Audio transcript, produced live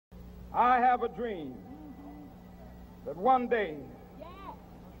I have a dream that one day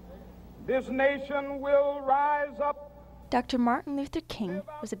this nation will rise up. Dr. Martin Luther King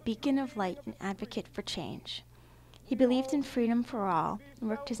was a beacon of light and advocate for change. He believed in freedom for all and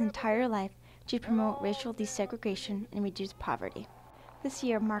worked his entire life to promote racial desegregation and reduce poverty. This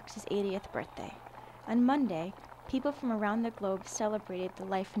year marks his 80th birthday. On Monday, people from around the globe celebrated the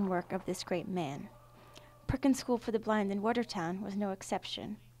life and work of this great man. Perkins School for the Blind in Watertown was no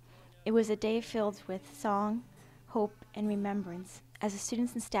exception. It was a day filled with song, hope, and remembrance as the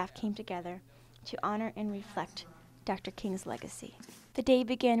students and staff came together to honor and reflect Dr. King's legacy. The day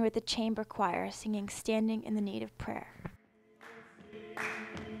began with the chamber choir singing Standing in the Need of Prayer.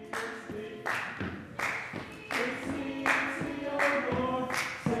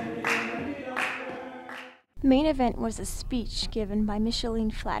 The main event was a speech given by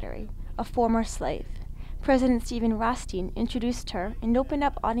Micheline Slattery, a former slave. President Stephen Rothstein introduced her and opened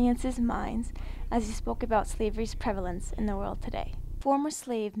up audiences' minds as he spoke about slavery's prevalence in the world today. Former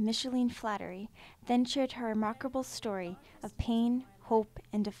slave Micheline Slattery then shared her remarkable story of pain, hope,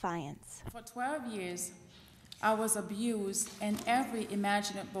 and defiance. For 12 years, I was abused in every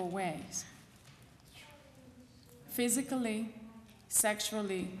imaginable way. Physically,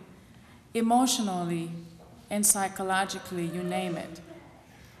 sexually, emotionally, and psychologically, you name it.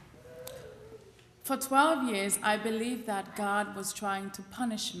 For 12 years, I believed that God was trying to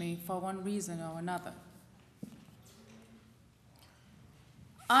punish me for one reason or another.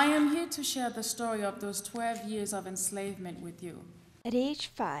 I am here to share the story of those 12 years of enslavement with you. At age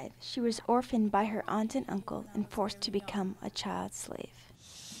 5, she was orphaned by her aunt and uncle and forced to become a child slave.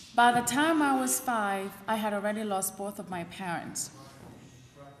 By the time I was 5, I had already lost both of my parents.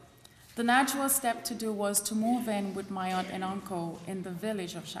 The natural step to do was to move in with my aunt and uncle in the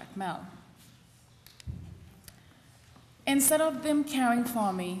village of Jacmel. Instead of them caring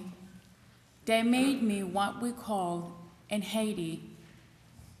for me, they made me what we call in Haiti,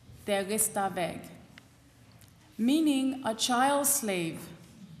 their esclave, meaning a child slave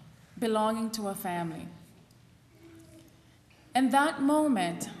belonging to a family. In that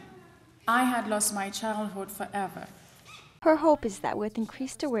moment, I had lost my childhood forever. Her hope is that with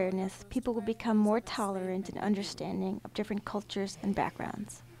increased awareness, people will become more tolerant and understanding of different cultures and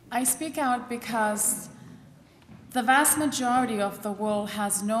backgrounds. I speak out because the vast majority of the world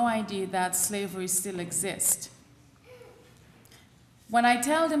has no idea that slavery still exists. When I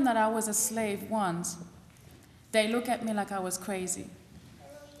tell them that I was a slave once, they look at me like I was crazy.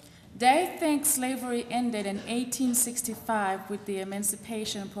 They think slavery ended in 1865 with the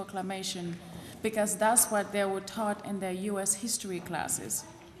Emancipation Proclamation because that's what they were taught in their US history classes.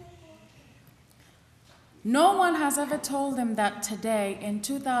 No one has ever told them that today, in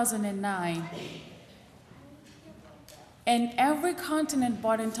 2009, in every continent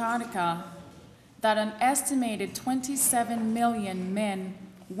but Antarctica, that an estimated 27 million men,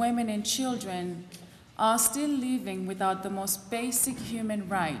 women, and children are still living without the most basic human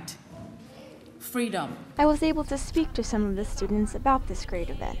right, freedom. I was able to speak to some of the students about this great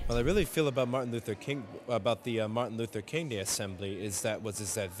event. What I really feel about Martin Luther King, about the Martin Luther King Day Assembly, is that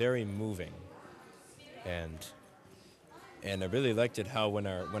very moving, and I really liked it how when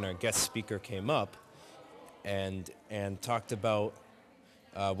our guest speaker came up and talked about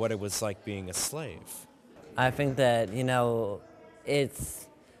what it was like being a slave. I think that, it's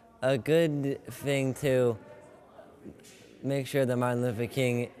a good thing to make sure that Martin Luther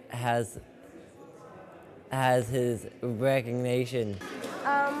King has his recognition.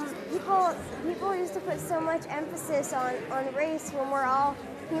 People used to put so much emphasis on race when we're all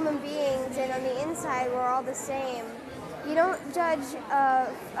human beings, and on the inside we're all the same. You don't judge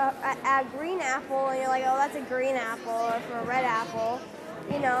a green apple and you're like, oh, that's a green apple, or for a red apple.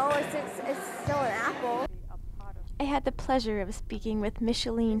 It's still an apple. I had the pleasure of speaking with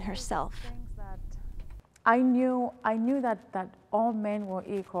Micheline herself. I knew that all men were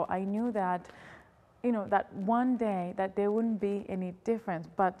equal. I knew that, that one day that there wouldn't be any difference,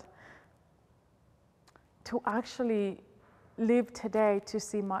 but to actually live today to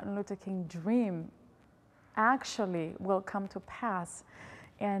see Martin Luther King dream actually will come to pass,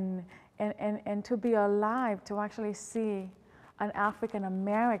 and to be alive to actually see an African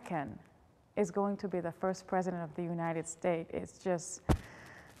American is going to be the first president of the United States. It's just,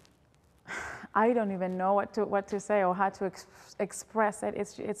 I don't even know what to say or how to express it.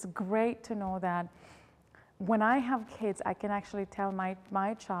 It's great to know that when I have kids, I can actually tell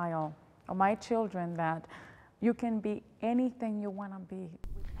my child or my children that you can be anything you want to be.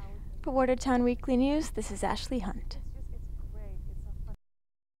 For Watertown Weekly News, this is Ashley Hunt.